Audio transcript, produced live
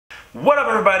What up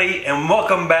everybody, and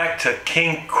welcome back to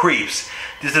King Creeps.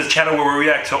 This is a channel where we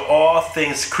react to all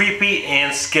things creepy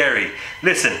and scary.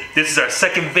 Listen, this is our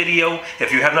second video.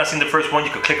 If you have not seen the first one, you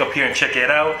can click up here and check it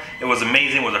out. It was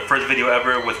amazing. It was our first video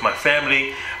ever with my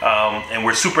family. And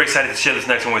we're super excited to share this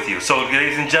next one with you. So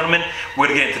ladies and gentlemen, we're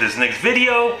gonna get into this next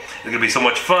video. It's gonna be so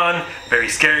much fun, very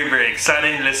scary, very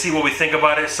exciting. Let's see what we think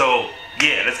about it. So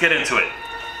yeah, let's get into it.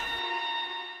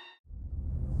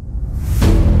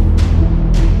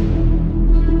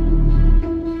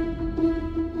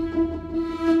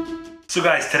 So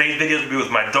guys, today's video is going to be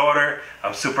with my daughter.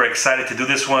 I'm super excited to do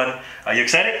this one. Are you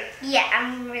excited? Yeah,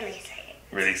 I'm really excited.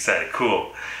 Really excited,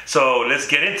 cool. So let's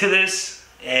get into this.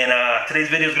 And today's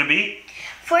video is going to be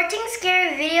 14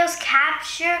 scary videos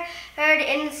captured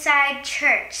inside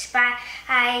church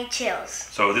by Chills.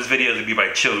 So this video is going to be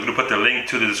by Chills. We're going to put the link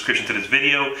to the description to this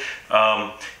video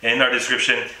in our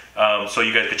description, so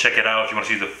you guys can check it out if you want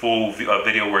to see the full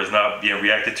video where it's not being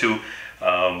reacted to.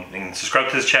 And subscribe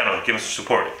to this channel, give us some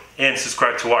support, and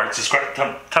subscribe to our subscribe to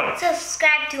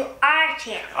our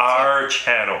channel. Our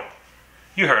channel.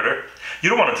 You heard her. You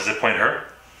don't want to disappoint her.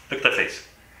 Look at that face.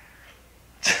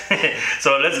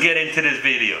 So let's get into this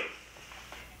video.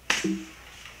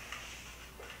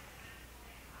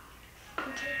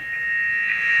 Okay.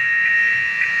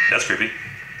 That's creepy.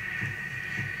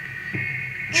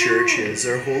 Churches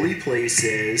are holy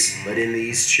places, but in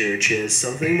these churches,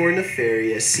 something more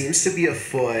nefarious seems to be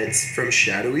afoot. From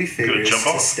shadowy figures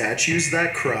to statues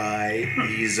that cry,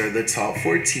 these are the top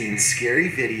 14 scary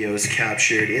videos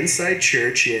captured inside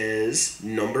churches.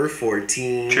 Number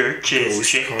 14, Ghost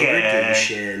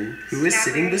Congregation. Who is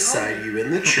sitting beside you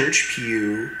in the church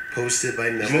pew? Posted by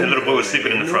Memo in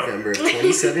November of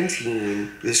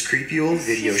 2017, this creepy old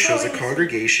video shows a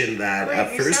congregation that,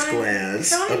 at first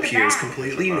glance, appears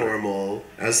completely normal.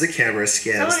 As the camera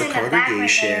scans the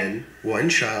congregation, one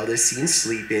child is seen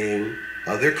sleeping,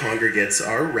 other congregants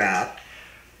are wrapped.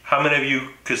 How many of you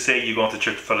could say you going to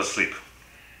church and fell asleep?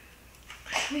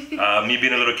 Me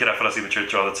being a little kid, I fell asleep in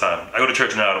church all the time. I go to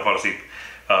church now, I don't fall asleep.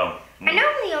 I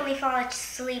normally only fall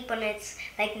asleep when it's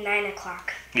like 9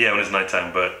 o'clock. Yeah, when it's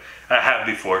nighttime, but I have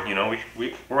before. You know,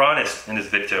 we're honest in this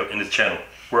video, in this channel.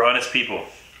 We're honest people.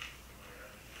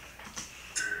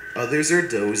 Others are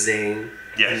dozing.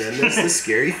 Yes. And then there's the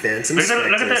scary phantom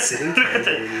specter sitting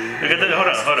casually.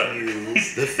 Hold on.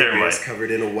 The figure is covered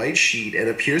in a white sheet and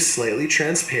appears slightly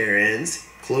transparent.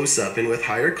 Close up and with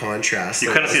higher contrast.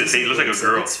 You kind of see the face. It looks like a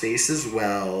girl. Its face as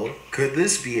well. Could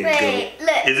this be a goat?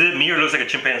 Look. Is it me or it looks like a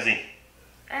chimpanzee?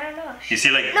 I don't know. You see,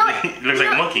 like, it looks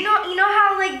like a monkey. You know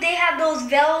how like they have those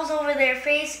veils over their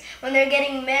face when they're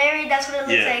getting married? That's what it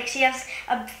looks like. She has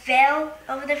a veil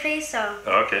over their face, so.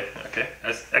 Oh, okay.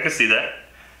 I can see that.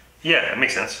 Yeah, it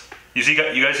makes sense. You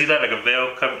guys see that, like a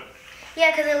veil cover?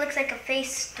 Yeah, because it looks like a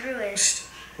face through it.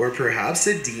 Or perhaps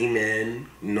a demon.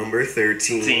 Number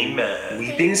 13. Demon.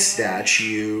 Weeping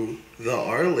statue. The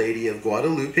Our Lady of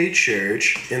Guadalupe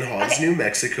Church in Hobbs, New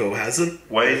Mexico has a...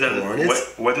 Why is that?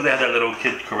 Why do they have that little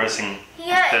kid caressing the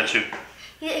statue?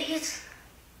 Yeah, he's...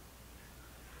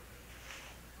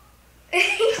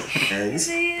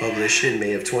 Published in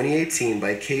May of 2018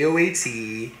 by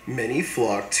KOAT, many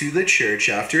flocked to the church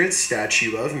after its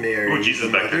statue of Mary, the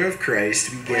Mother of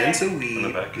Christ, began to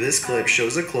weep. This clip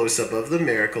shows a close-up of the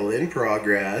miracle in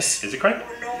progress. Is it crying?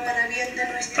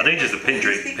 I think it's just a paint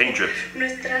drip.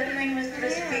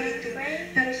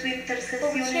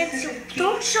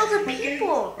 Don't show the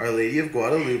people. Our Lady of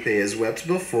Guadalupe has wept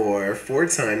before, 4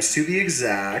 times to be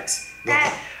exact.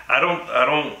 I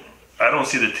don't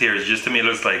see the tears. Just to me, it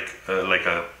looks like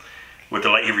with the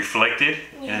light he reflected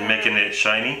and making it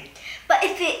shiny. But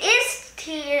if it is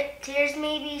tears,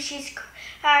 maybe she's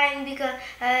crying because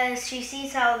she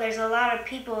sees how there's a lot of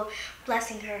people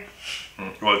blessing her.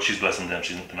 Well, she's blessing them.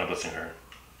 They're not blessing her.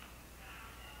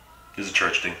 It's a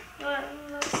church thing.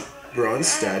 Bronze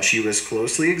statue was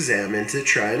closely examined to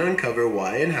try and uncover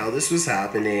why and how this was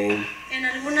happening. En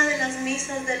alguna de las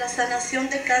misas de la sanación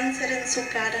de cáncer en su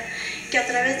cara, que a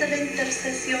través de la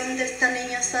intercesión de esta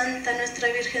niña santa, nuestra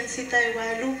Virgencita de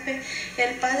Guadalupe,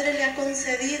 el Padre le ha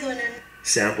concedido en el...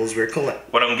 Samples were collected.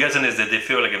 What I'm guessing is that they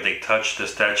feel like if they touch the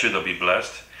statue, they'll be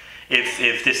blessed.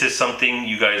 If this is something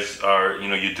you guys are,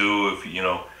 you do,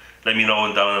 let me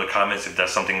know down in the comments if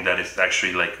that's something that is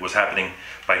actually like what's happening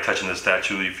by touching the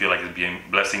statue. You feel like it's being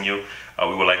blessing you.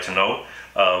 We would like to know.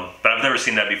 But I've never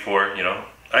seen that before.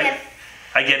 I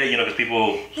get it. Because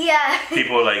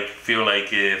people like feel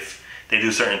like if they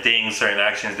do certain things, certain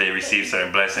actions, they receive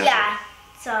certain blessings. Yeah.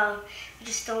 So you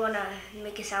just don't want to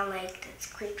make it sound like it's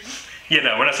creepy. Yeah,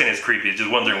 no, we're not saying it's creepy. It's just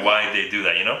wondering why they do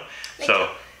that, Like, so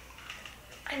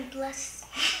I'm blessed.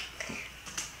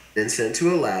 then sent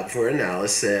to a lab for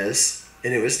analysis.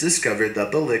 And it was discovered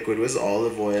that the liquid was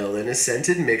olive oil and a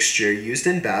scented mixture used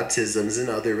in baptisms and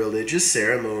other religious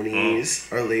ceremonies.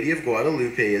 Our Lady of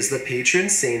Guadalupe is the patron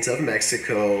saint of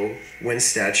Mexico. When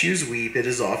statues weep, it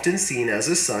is often seen as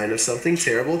a sign of something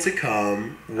terrible to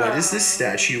come. What is this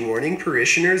statue warning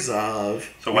parishioners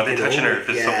of? So why are they touching her if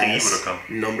it's something evil to come?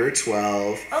 Number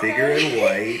 12, figure in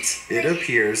white. It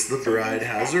appears the bride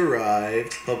has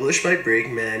arrived. Published by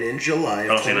Brakeman in July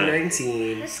of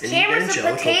 2019. This An camera's a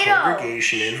evangelical potato.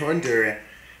 congregation in Honduras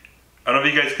I don't know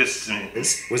if you guys could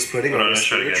see. was putting on a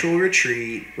spiritual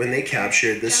retreat when they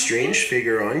captured this strange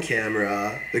figure on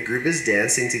camera. The group is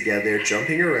dancing together,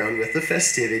 jumping around with the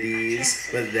festivities,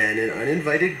 but then an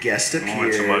uninvited guest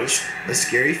appears. A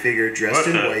scary figure dressed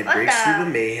in white breaks through the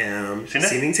mayhem,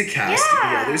 seeming to cast the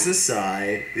others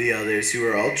aside. The others, who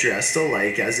are all dressed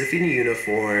alike as if in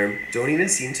uniform, don't even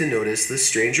seem to notice the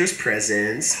stranger's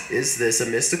presence. Is this a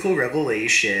mystical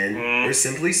revelation, or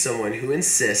simply someone who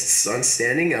insists on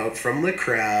standing out from the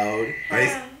crowd?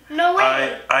 No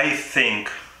way. I think,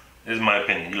 this is my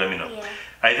opinion, you let me know. Yeah.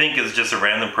 I think it's just a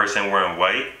random person wearing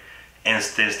white, and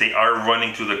since they are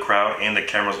running through the crowd and the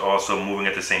camera's also moving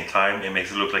at the same time, it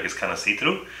makes it look like it's kind of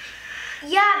see-through.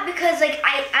 Yeah, because like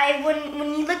when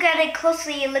you look at it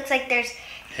closely, it looks like there's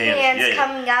hands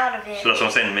coming out of it. So that's what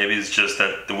I'm saying. Maybe it's just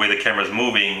that the way the camera's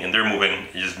moving and they're moving,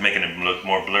 you're just making it look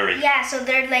more blurry. Yeah, so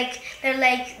they're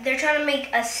trying to make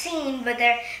a scene, but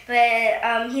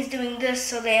he's doing this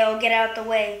so they'll get out the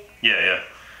way. Yeah.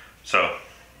 So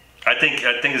I think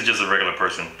it's just a regular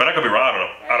person, but I could be wrong.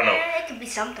 I don't know. It could be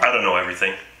something. I don't know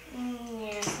everything.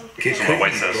 It could be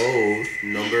both.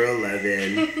 Number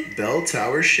 11, bell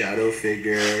tower shadow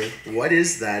figure. What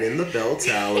is that in the bell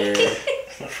tower?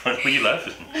 Why are you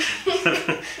laughing?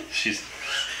 she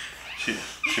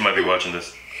might be watching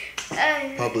this.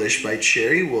 Published by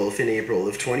Cherry Wolf in April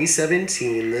of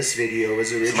 2017, this video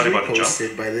was originally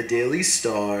posted by the Daily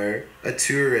Star. A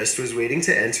tourist was waiting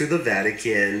to enter the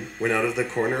Vatican when out of the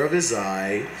corner of his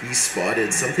eye, he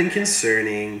spotted something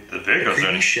concerning. A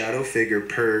creepy shadow figure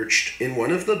perched in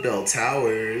one of the bell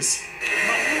towers.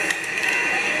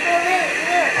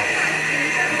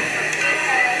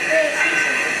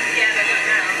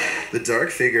 The dark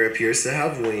figure appears to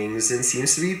have wings and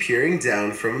seems to be peering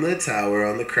down from the tower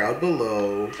on the crowd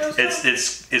below.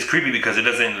 It's creepy because it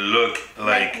doesn't look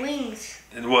like wings.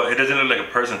 Well, it doesn't look like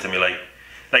a person to me. Like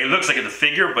it looks like a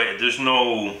figure, but there's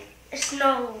no. It's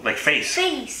no. Like face.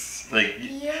 Like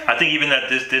I think even at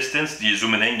this distance, you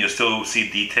zoom in, you still see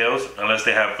details, unless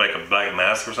they have like a black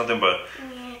mask or something. But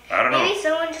I don't know. Maybe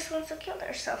someone just wants to kill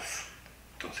themselves.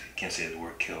 Can't say the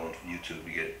word kill on YouTube.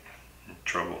 You get in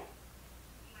trouble.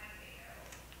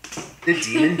 The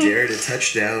demon dared to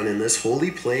touch down in this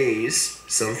holy place.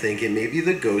 Some think it may be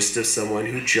the ghost of someone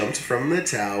who jumped from the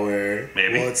tower.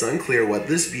 Maybe. While it's unclear what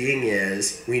this being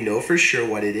is, we know for sure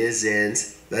what it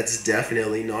isn't. That's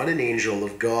definitely not an angel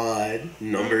of God.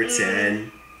 Number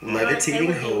 10.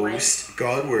 Levitating Host.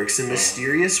 God works in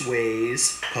mysterious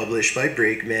ways. Published by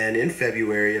Brakeman in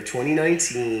February of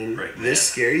 2019. This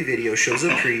scary video shows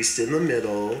a priest in the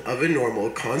middle of a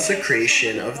normal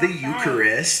consecration of the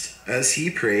Eucharist. As he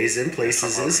prays and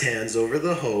places his hands over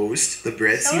the host, the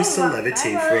bread seems to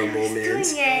levitate for a moment. Wait,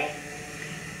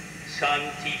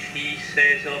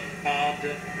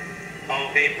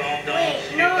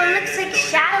 no, it looks like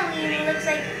shadowy. It looks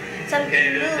like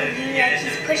something moved. Like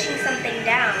he's pushing something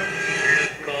down.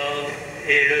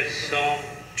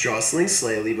 Jostling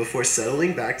slightly before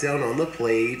settling back down on the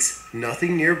plate.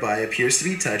 Nothing nearby appears to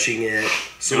be touching it.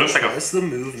 So it looks like the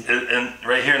move. And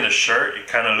right here in the shirt, it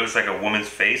kind of looks like a woman's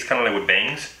face, kind of like with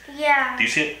bangs. Yeah. Do you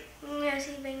see it? Yeah, I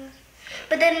see bangs.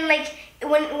 But then, like,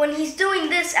 when he's doing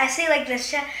this, I see like the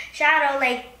shadow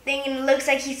like thing, and it looks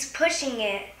like he's pushing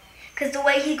it, cause the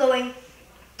way he's going.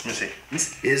 Let me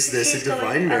see. Is this a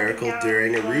divine miracle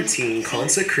during a routine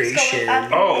consecration?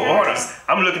 Oh, hold on.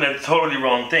 I'm looking at the totally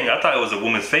wrong thing. I thought it was a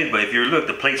woman's face, but if you look,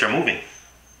 the plates are moving.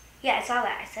 Yeah, I saw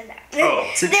that. I said that. Oh.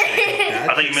 I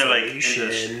thought you meant like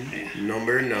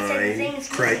number 9.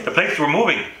 The plates were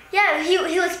moving. Yeah,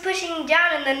 he was pushing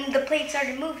down, and then the plate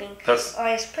started moving. I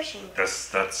was pushing.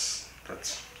 That's.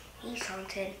 He's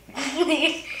haunted.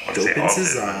 Opens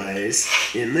his eyes.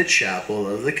 In the chapel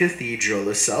of the Cathedral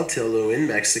of Saltillo in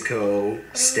Mexico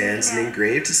stands an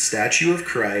engraved statue of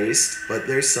Christ, but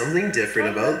there's something different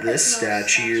about this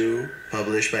statue.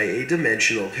 Published by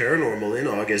Adimensional Paranormal in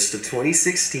August of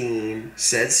 2016,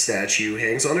 said statue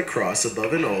hangs on a cross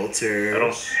above an altar. I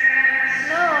don't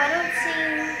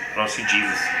see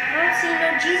Jesus. I don't see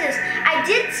no Jesus. I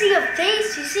did see a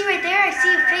face. You see right there? I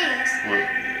see a face.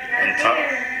 On top?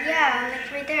 Yeah,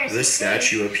 like right there. The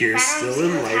statue appears still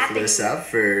and lifeless at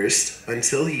first,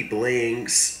 until he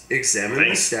blinks. Examine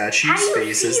the statue's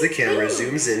face as the camera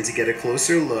zooms in to get a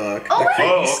closer look. The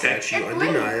creepy statue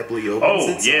undeniably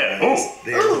opens its eyes.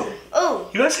 Oh.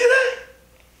 You guys see that?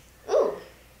 Ooh.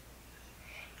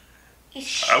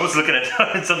 I was looking at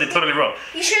something totally wrong.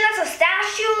 You sure that's a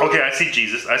statue? Okay, I see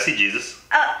Jesus.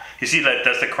 You see that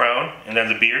that's the crown and then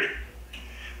the beard?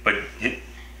 But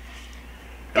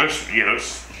that was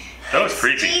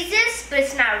creepy. Jesus, but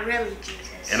it's not really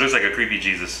Jesus. It looks like a creepy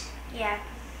Jesus. Yeah.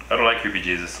 I don't like creepy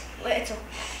Jesus. It's a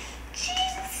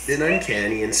Jesus. Then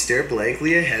uncanny and stare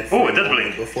blankly ahead for a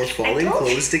moment before falling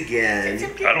closed again.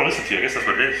 I don't listen to you. I guess that's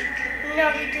what it is. No,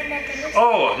 you do not listen.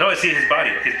 Oh, no, I see his body.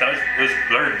 Okay, it was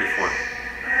blurred before.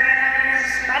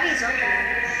 His body's open.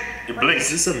 It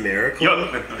blinks. Is this a miracle?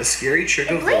 A scary trick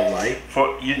of the light?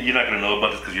 You're not going to know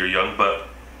about this because you're young, but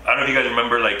I don't know if you guys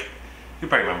remember, like, you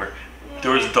probably remember.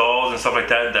 There was dolls and stuff like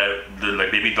that,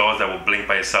 like baby dolls that will blink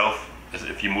by itself.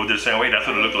 If you moved it a certain way, that's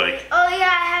what it looked like. Oh yeah,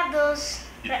 I have those,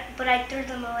 but I threw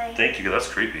them away. Thank you, that's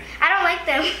creepy. I don't like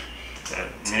them.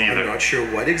 Me neither. I'm not sure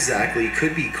what exactly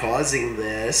could be causing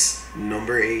this.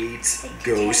 Number 8,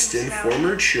 Ghost in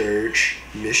Former Church.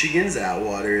 Michigan's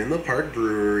Atwater in the Park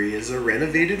Brewery is a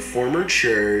renovated former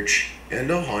church,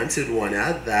 and a haunted one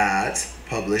at that.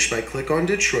 Published by Click on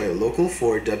Detroit, Local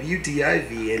 4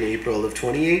 WDIV in April of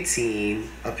 2018,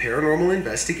 a paranormal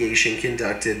investigation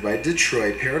conducted by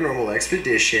Detroit Paranormal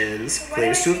Expeditions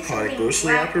claims to have caught a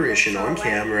ghostly apparition on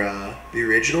camera. The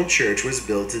original church was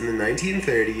built in the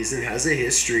 1930s and has a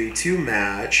history to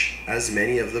match, as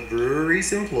many of the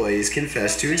brewery's employees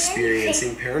confess to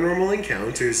experiencing paranormal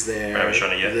encounters there.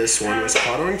 This one was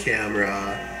caught on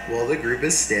camera. While the group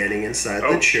is standing inside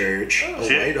the church, a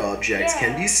white object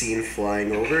can be seen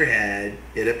flying overhead.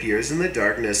 It appears in the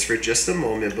darkness for just a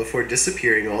moment before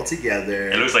disappearing altogether.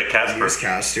 It looks like Casper.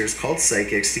 Newscasters called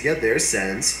psychics to get their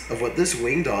sense of what this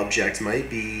winged object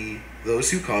might be. Those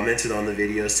who commented on the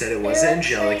video said it was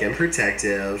angelic and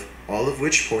protective, all of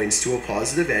which points to a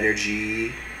positive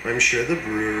energy. I'm sure the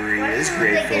brewery is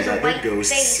grateful that their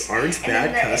ghosts aren't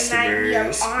bad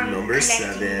customers. Number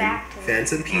 7,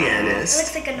 Phantom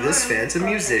Pianist. This phantom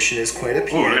musician is quite a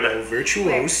piano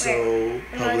virtuoso.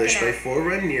 Published by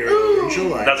Forerun Nero in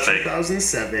July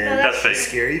 2007. The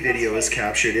scary video is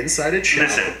captured inside a chapel.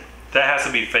 Listen, that has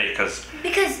to be fake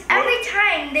because every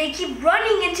time they keep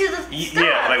running into the stuff.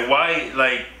 Yeah, like why,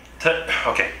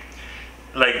 okay,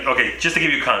 just to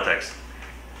give you context.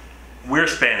 We're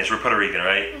Spanish, we're Puerto Rican,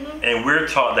 right? Mm-hmm. And we're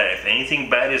taught that if anything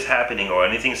bad is happening or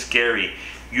anything scary,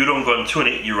 you don't go into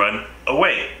it, you run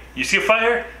away. You see a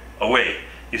fire? Away.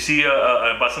 You see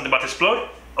something about to explode?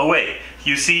 Away.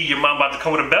 You see your mom about to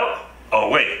come with a belt?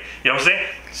 Away. You know what I'm saying?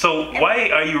 So why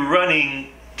are you running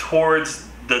towards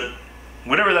the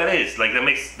whatever that is? Like that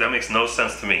makes no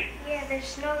sense to me. Yeah,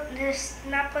 there's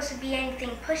not supposed to be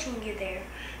anything pushing you there.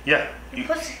 Yeah.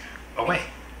 Away.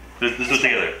 Let's do it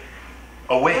together.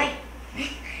 Away.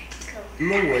 In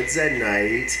the woods at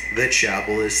night, the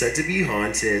chapel is said to be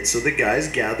haunted, so the guys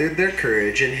gathered their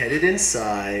courage and headed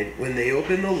inside. When they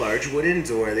open the large wooden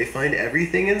door, they find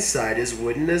everything inside is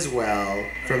wooden as well.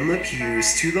 From the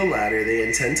pews to the ladder they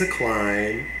intend to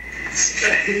climb.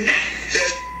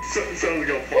 Someone's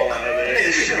gonna fall out of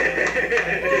there.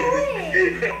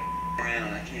 I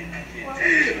can't.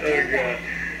 Oh god,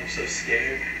 I'm so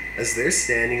scared. As they're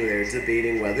standing there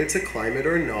debating whether to climb it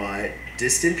or not,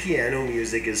 distant piano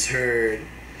music is heard.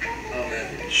 Oh man.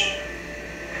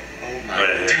 Oh my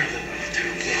god.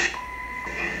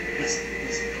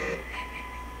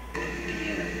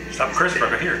 Stop cursing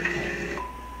right here.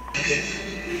 Okay.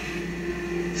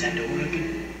 Is that door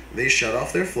open? They shut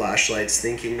off their flashlights,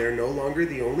 thinking they're no longer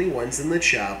the only ones in the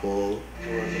chapel.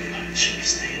 Should we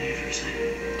stay in here for a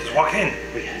second? Just walk in.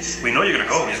 We know you're gonna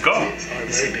go. Just go.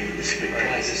 This is big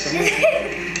prize.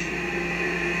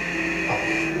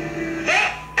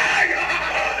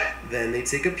 Then they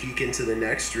take a peek into the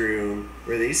next room,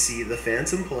 where they see the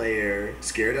phantom player.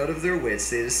 Scared out of their wits,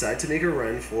 they decide to make a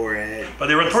run for it. But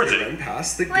they run towards it. Run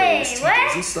past the ghost, who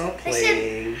doesn't stop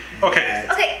playing. Okay.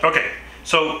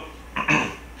 So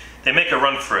they make a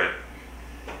run for it,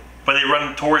 but they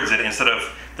run towards it instead of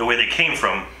the way they came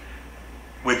from,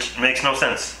 which makes no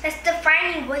sense. That's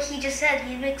defining what he just said.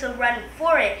 He makes a run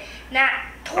for it, not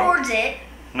towards it.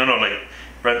 No,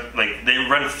 they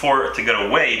run for it to get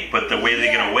away, but the way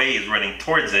they get away is running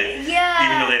towards it. Yeah.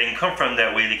 Even though they didn't come from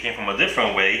that way, they came from a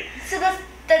different way. So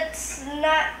that's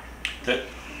not.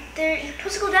 They're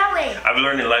supposed to go that way. I've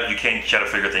learned in life you can't try to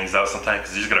figure things out sometimes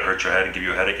because you're just gonna hurt your head and give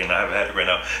you a headache, and I have a headache right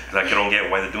now because I don't get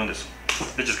why they're doing this.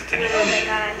 Let's just continue. Oh my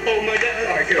god. Oh my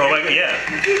god. Oh my god, yeah.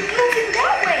 Moving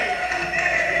that way.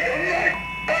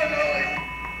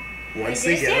 Once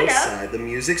Did they you get stand up? outside, the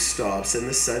music stops and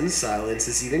the sudden silence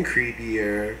is even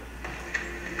creepier.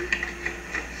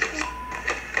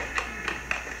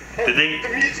 Did they?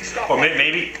 Or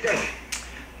maybe.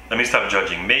 Let me stop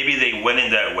judging. Maybe they went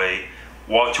in that way,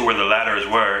 walked to where the ladders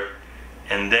were,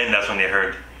 and then that's when they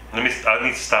heard. I need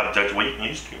to stop judging. Wait,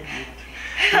 you scared me?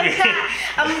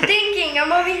 I'm thinking.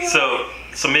 I'm over here.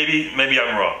 So maybe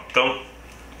I'm wrong. Don't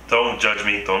judge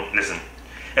me. Don't listen.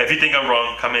 If you think I'm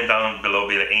wrong, comment down below.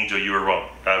 Be like, Angel, you were wrong.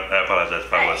 I apologize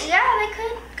if I was. Yeah, they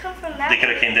could come from that They could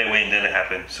way. have came that way and then it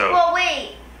happened. So. Well,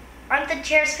 wait. Aren't the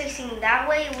chairs facing that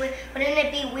way? Wouldn't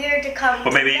it be weird to come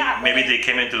But maybe that way? they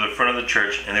came into the front of the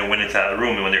church and they went into that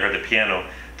room, and when they heard the piano,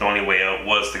 the only way out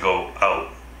was to go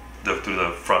out through the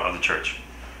front of the church.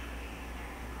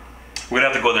 We're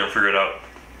gonna have to go there and figure it out.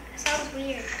 Sounds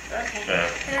weird. Okay. Yeah.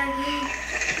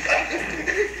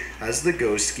 Has the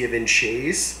ghost given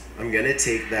chase? I'm gonna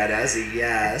take that as a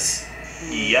yes.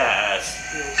 Yes.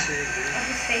 On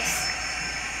his face.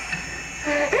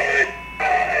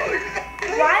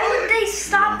 Why would they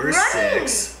stop Number running?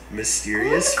 6,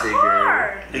 mysterious Move the figure.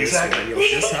 car. This Exactly. one you'll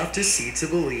just have to see to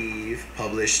believe.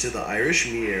 Published to the Irish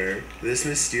Mirror, this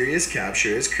mysterious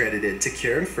capture is credited to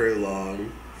Karen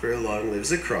Furlong. Furlong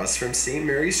lives across from St.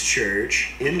 Mary's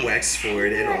Church in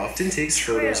Wexford and often takes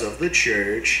photos of the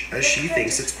church as she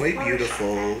thinks it's quite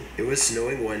beautiful. It was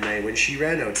snowing one night when she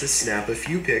ran out to snap a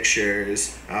few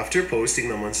pictures. After posting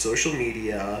them on social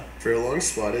media, Furlong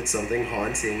spotted something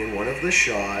haunting in one of the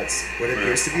shots, what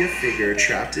appears to be a figure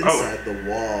trapped inside the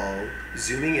wall.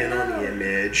 Zooming in on the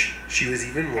image, she was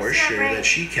even more That's not sure right. that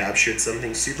she captured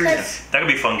something supernatural. That could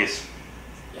be fungus.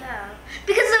 Yeah.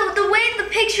 Because the way the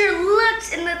picture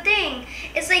looks in the thing,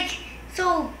 it's like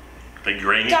so Like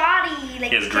grainy. dotty,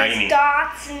 like It's it has grainy.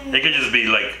 dots and It could just be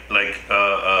like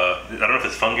I don't know if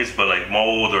it's fungus, but like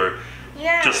mold or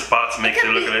yeah. just spots makes it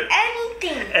you could look be at it.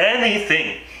 anything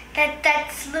Anything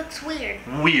that looks weird,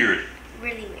 weird.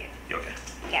 really weird. You okay?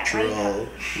 Yeah. Troll.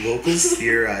 Locals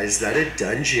theorize that a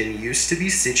dungeon used to be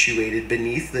situated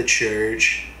beneath the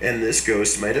church, and this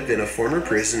ghost might have been a former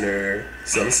prisoner.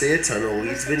 Some say a tunnel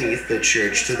leads beneath the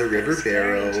church to the River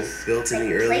Barrow, built in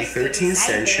the early 13th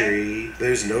century.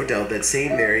 There's no doubt that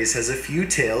St. Mary's has a few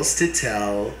tales to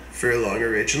tell. Furlong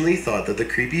originally thought that the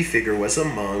creepy figure was a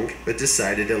monk, but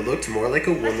decided it looked more like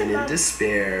a woman in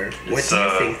despair. What do you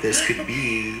think this could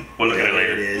be? We'll look at it Whatever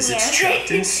later. it is, Yeah. it's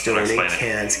trapped in stone and explain it.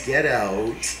 can't get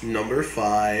out. Number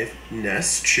 5,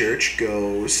 Nest Church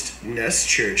Ghost. Nest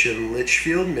Church in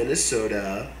Litchfield,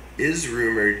 Minnesota is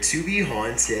rumored to be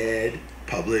haunted.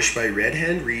 Published by Red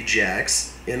Hand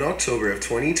Rejects in October of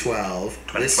 2012,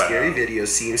 this scary video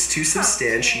seems to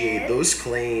substantiate those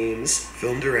claims.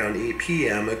 Filmed around 8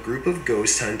 p.m., a group of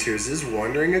ghost hunters is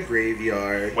wandering a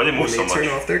graveyard Why they move when they so turn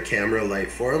much? off their camera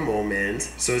light for a moment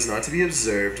so as not to be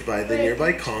observed by the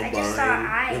nearby combine.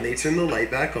 eyes. When they turn the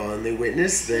light back on, they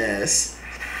witness this.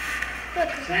 Look,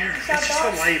 you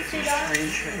saw dots. See dots?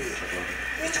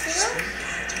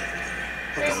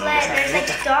 There's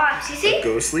like dots. You A see?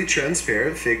 ghostly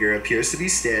transparent figure appears to be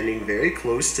standing very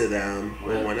close to them.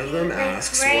 When one of them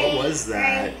asks, "What was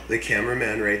that?" the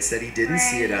cameraman writes that he didn't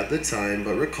see it at the time,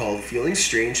 but recalled feeling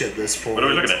strange at this point. What are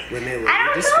we looking at? When they I later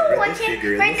don't discovered know. I the can't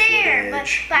figure right in the there.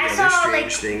 footage. But I the saw other strange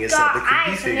like thing is that the dot creepy eyes,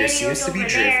 and figure maybe it seems was to be over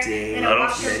there, drifting. and I it don't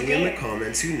walked see over Many in the there.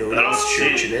 comments who know I don't this see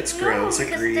church it. and its No, grounds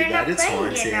because agree they're that not it's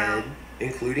playing it now. haunted,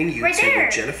 including Right YouTuber there.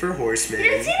 Jennifer Horseman, You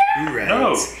didn't see that? who writes,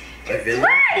 No. "I've been there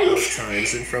a couple blind. of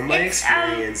times, and from my It's,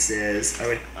 experiences, I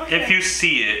would If you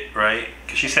see it, right?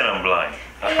 Because she said I'm blind.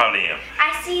 I probably am.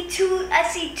 I see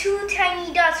two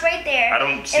tiny dots right there. I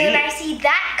don't see And then it. I see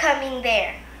that coming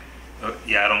there.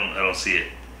 Yeah, I don't see it.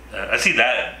 I see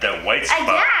that white spot.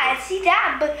 Yeah, I see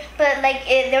that, but like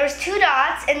there was two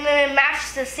dots, and then it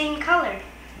matched the same color.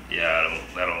 Yeah,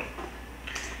 I don't.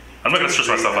 I'm not gonna stress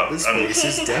myself out. This I'm- place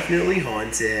is definitely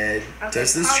haunted.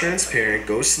 Does this transparent,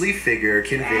 ghostly figure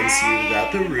convince you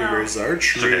that the rumors are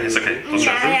true? It's okay. It's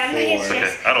okay. Yeah, Number yeah, 4, It's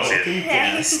okay. I don't see welcome it.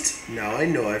 guest. Now I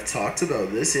know I've talked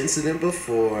about this incident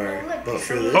before, Oh, look, but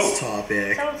for someone- this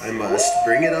topic, I must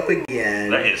bring it up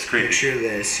again. That is creepy. Picture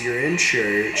this: you're in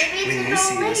church Maybe it's when an you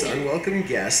see old this lady. unwelcome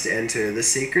guest enter the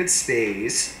sacred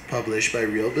space. Published by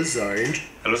Real Bizarre. It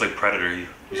looks like Predator. You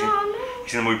No, no.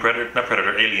 seen the movie Predator? Not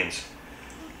Predator. Aliens.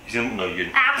 You seen? No, you.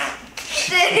 Ow.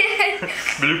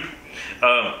 Bloop.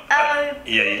 Yeah,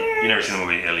 you never seen the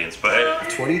movie Aliens, but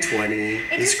 2020, It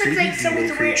this just looks creepy like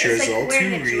someone's demon creature it's is like all too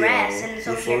wearing a real. dress and it's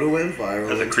The over photo here. went viral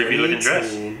That's a in creepy looking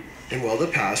dress. 2018. And while the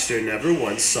pastor never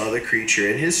once saw the creature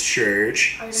in his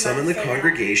church, some in the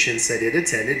congregation said it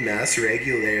attended Mass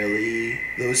regularly.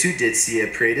 Those who did see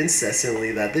it prayed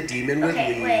incessantly that the demon would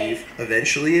leave.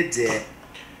 Eventually it did.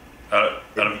 I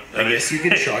guess you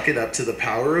can chalk it up to the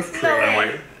power of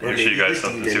prayer. Or maybe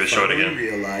the demon finally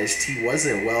realized he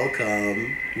wasn't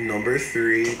welcome. Number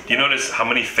 3. Do you notice how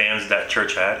many fans that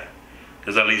church had?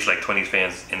 There's at least like 20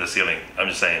 fans in the ceiling. I'm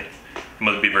just saying. It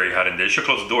must be very hot in there. You should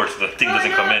close the door so the thing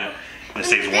doesn't come in and it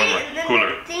stays warmer,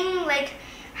 cooler. The thing, like,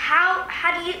 how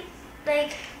do you,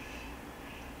 like,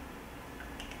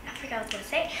 I forgot what I was going to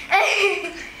say.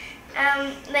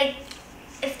 Like,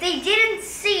 if they didn't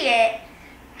see it,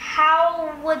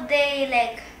 how would they,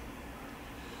 like,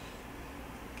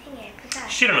 dang it, I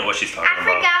forgot. She don't know what she's talking about.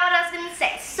 I forgot what I was going to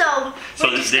say. So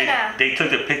they took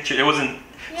the picture. It wasn't,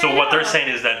 so what they're saying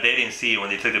is that they didn't see it when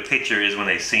they took the picture is when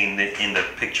they seen it in the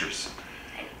pictures.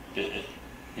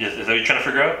 Yes, is that what you're trying to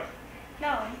figure out?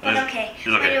 No, but okay. It's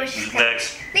okay.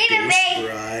 Next. Ghost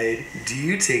bride. Do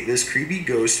you take this creepy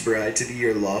ghost bride to be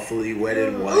your lawfully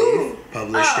wedded wife?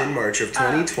 Published in March of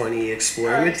 2020,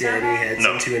 Exploring with Danny heads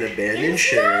into an abandoned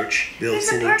church built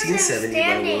in 1870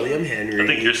 by William Henry. I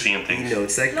think you're seeing things. He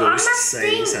notes that ghost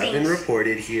sightings have been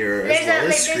reported here, as well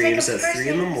as screams at 3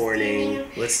 in the morning.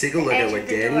 Let's take a look at what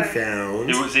Danny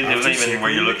found. After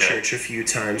circling the church a few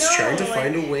times, trying to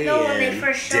find a way in,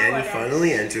 Danny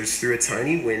finally enters through a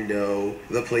tiny window.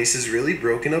 The place is really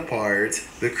broken apart.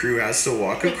 The crew has to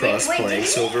walk across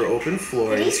planks over open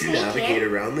flooring to navigate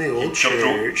around the old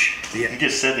church. You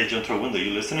just said they jumped through a window.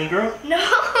 You listening, girl? No,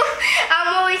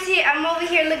 I'm over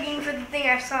here looking for the thing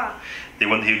I saw. He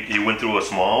went through a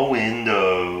small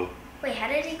window. Wait, how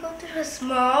did he go through a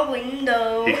small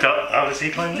window? How does he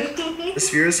climb it? The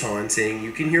sphere is haunting.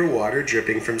 You can hear water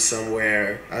dripping from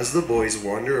somewhere. As the boys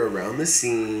wander around the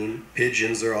scene,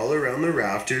 pigeons are all around the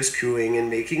rafters cooing and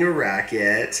making a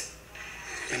racket.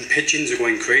 And pigeons are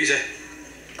going crazy.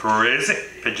 Crazy?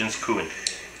 Pigeons cooing.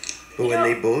 But when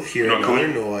they both hear another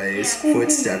noise,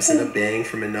 footsteps and a bang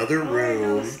from another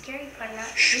room.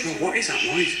 Shh, bro, what is that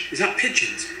noise? Is that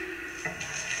pigeons?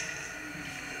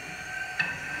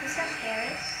 Is that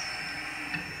Paris?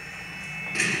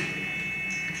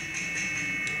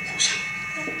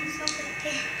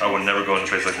 I would never go in a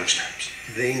place like this.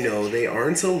 They know they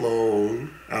aren't alone.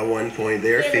 At one point,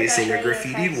 they are facing a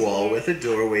graffitied wall with a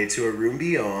doorway to a room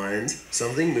beyond.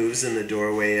 Something moves in the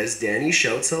doorway as Danny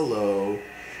shouts hello.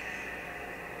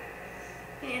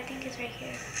 Yeah, I think it's right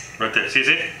here. Right there. See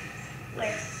it?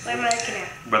 Where? Where am I looking at?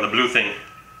 By the blue thing.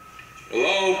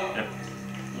 Hello? Yep.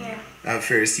 Yeah. At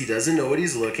first, he doesn't know what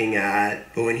he's looking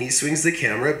at, but when he swings the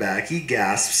camera back, he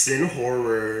gasps in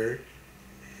horror.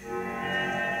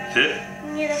 See it?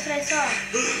 Yeah, that's what I saw.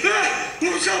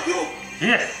 What's up, bro?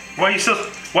 Yeah. Why you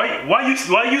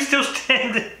still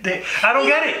standing there? I don't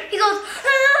get it. He goes,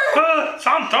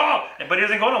 Santa! But he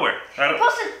doesn't go nowhere. You're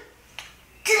supposed to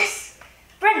do this.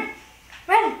 Run.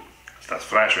 Run. That's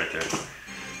Flash right there.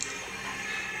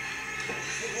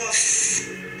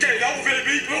 Get out of here,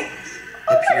 people!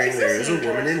 Appearing there is a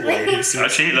woman in white who seems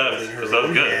Actually, he left. her That was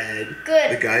own good. head.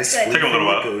 Good. The guys Good. flee Took a from little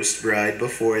the while. ghost bride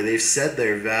before they've said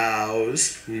their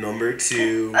vows. Number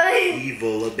 2,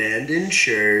 evil abandoned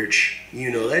church. You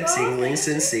know that tingling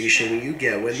sensation you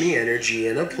get when the energy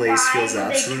in a place feels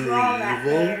absolutely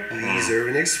evil? These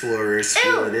urban explorers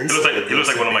feel an instant. He looks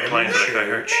like one of my clients that I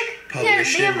heard.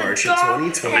 Published in March of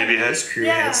 2020, head. this crew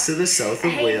heads to the south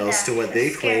of Wales to what they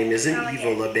claim is an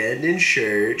evil abandoned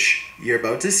church. You're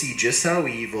about to see just how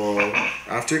evil.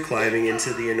 After climbing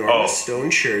into the enormous stone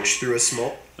church through a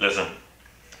small... Listen,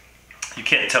 you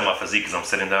can't tell my physique because I'm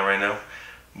sitting down right now,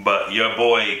 but your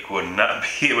boy would not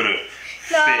be able to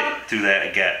fit through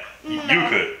that gap. No. You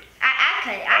could.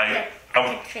 I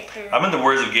could fit through. I'm in the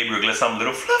words of Gabriel Gliss, I'm a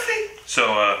little fluffy. So,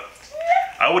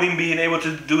 I wouldn't be able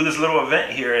to do this little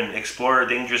event here and explore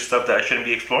dangerous stuff that I shouldn't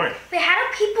be exploring. Wait, how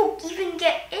do people even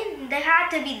get in? They had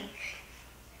to be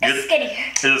skinny.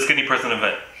 It's a skinny person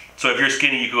event. So if you're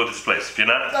skinny, you can go to this place. If you're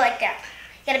not, Go like that.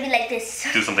 You gotta be like this.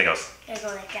 do something else. You gotta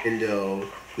go like that. window.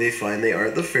 They find they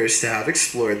aren't the first to have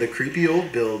explored the creepy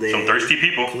old building. Some thirsty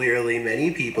people. Clearly, many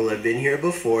people have been here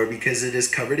before because it is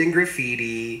covered in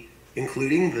graffiti,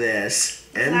 including this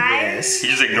and this. You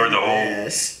just ignored the whole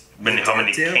this. how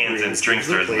many cans and drinks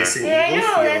there is in place there. an Yeah, I evil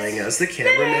know, feeling, as the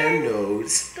cameraman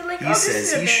notes. They're like, He oh, this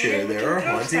says is he's sure abandoned. there are You can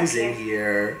throw hauntings stuff in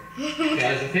here.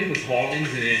 Guys, I think there's hauntings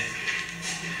in here.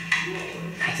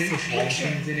 I think there's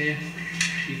hauntings in here.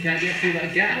 You can't get through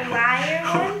that gap. Liar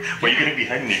one? Why are you getting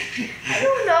behind me? I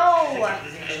don't know.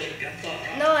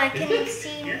 No, I couldn't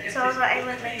see. So I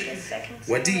went like this. I can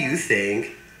see What do you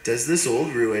think? Does this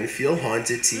old ruin feel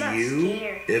haunted to I'm not you?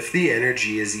 scared. If the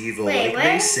energy is evil, Wait, like what?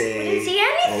 they We say, didn't see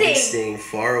I'll be anything. staying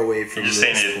far away from You're this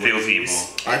just saying it feels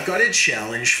place. evil. I've got a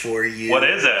challenge for you. What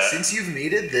is that? Since you've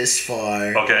made it this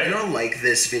far, Okay. why not like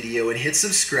this video and hit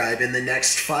subscribe in the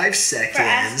next 5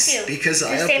 seconds? too. Because Do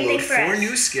I the same thing upload for 4 us.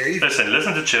 new scary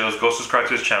Listen to Chills. Go subscribe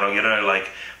to his channel. Get a like.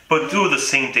 But do the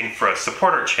same thing for us.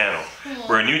 Support our channel.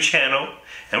 We're a new channel,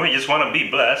 and we just want to be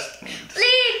blessed.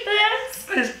 Please, bless.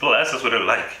 Please bless us with a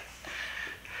like.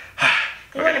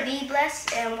 We want to be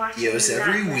blessed and watch videos not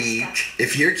every blessed week. stuff.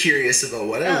 If you're curious about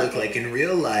what I look Okay. like in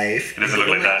real life, It doesn't go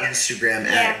look to like my that. Instagram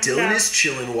Yeah, at Dylan no. is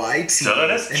chillin' YT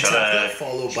Dylan is and tap chillin'. that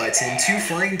follow button to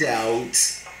find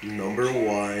out number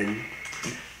 1.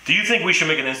 Do you think we should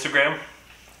make an Instagram?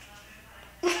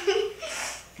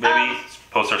 Maybe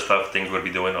post our stuff, things we'll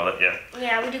be doing, all that. Yeah.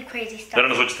 Yeah, we do crazy I stuff. don't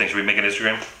know what you think. Should we make an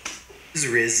Instagram? Is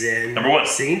risen. Number 1.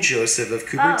 Saint Joseph of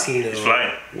Cupertino He's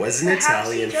flying. was an But how's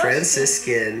he Italian Joseph?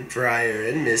 Franciscan friar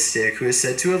and mystic who is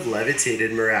said to have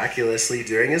levitated miraculously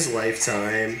during his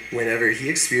lifetime whenever he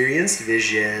experienced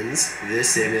visions.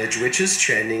 This image, which is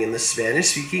trending in the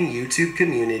Spanish-speaking YouTube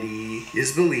community,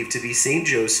 is believed to be Saint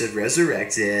Joseph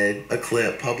resurrected. A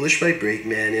clip published by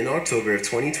Breakman in October of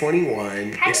 2021 How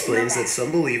do you explains know that some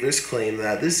believers claim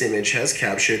that this image has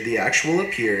captured the actual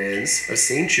appearance of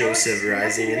Saint Joseph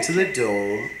rising into the dome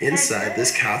inside this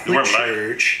Catholic We're black.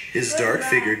 church. His dark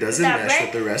figure doesn't That mesh red-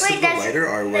 with the rest wait, of the that's- lighter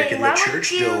artwork wait, in why the would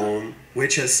church you- dome,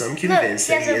 which has some convinced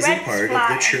he that has he a isn't red part of spot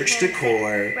the church and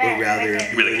decor, red but rather right there.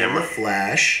 being With a in camera? the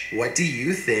flesh. What do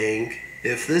you think?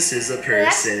 If this is a that's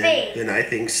person, fake. then I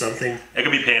think something It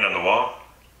could be painted on the wall.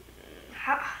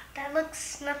 That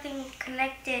looks nothing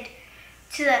connected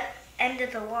to the end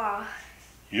of the wall.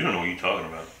 You don't know what you're talking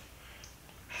about.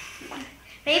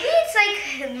 Maybe it's like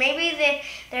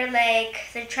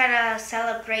they're trying to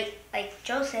celebrate like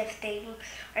Joseph thing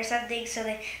or something. So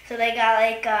they got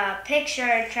like a picture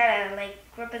and try to like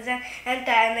represent that,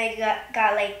 and they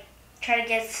got like try to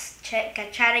get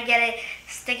it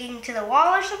sticking to the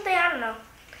wall or something. I don't know.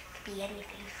 Could be anything.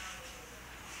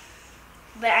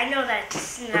 But I know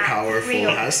that's not powerful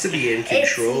real. has to be in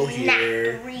control It's not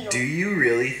here. real. Do you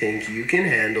really think you can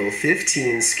handle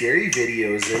 15 scary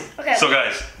videos in Okay, So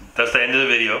guys, that's the end of the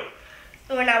video.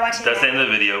 we're not watching That's the that. end of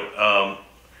the video.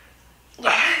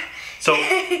 Yeah. So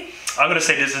I'm gonna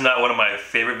say this is not one of my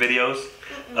favorite videos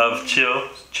of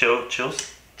chills,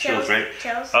 right?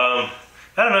 Chills. I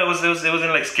don't know. It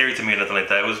wasn't like scary to me or nothing like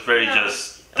that. It was very No.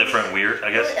 just different, weird,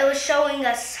 I guess. It was showing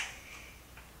us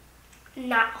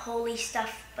not holy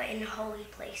stuff, but in a holy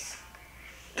place.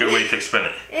 Good way to explain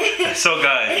it. So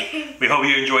guys, we hope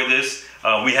you enjoyed this.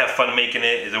 We have fun making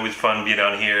it. It's always fun being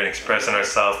down here and expressing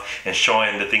ourselves and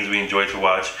showing the things we enjoy to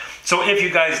watch. So if you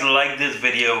guys like this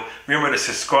video, remember to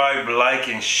subscribe, like,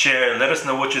 and share, and let us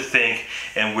know what you think.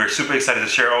 And we're super excited to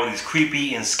share all these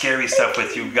creepy and scary stuff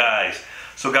with you guys.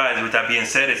 So guys, with that being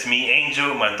said, it's me,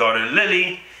 Angel, my daughter,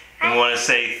 Lily. And we want to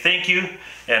say thank you.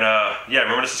 And yeah,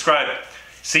 remember to subscribe.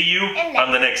 See you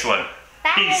on the next one.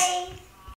 Bye. Peace.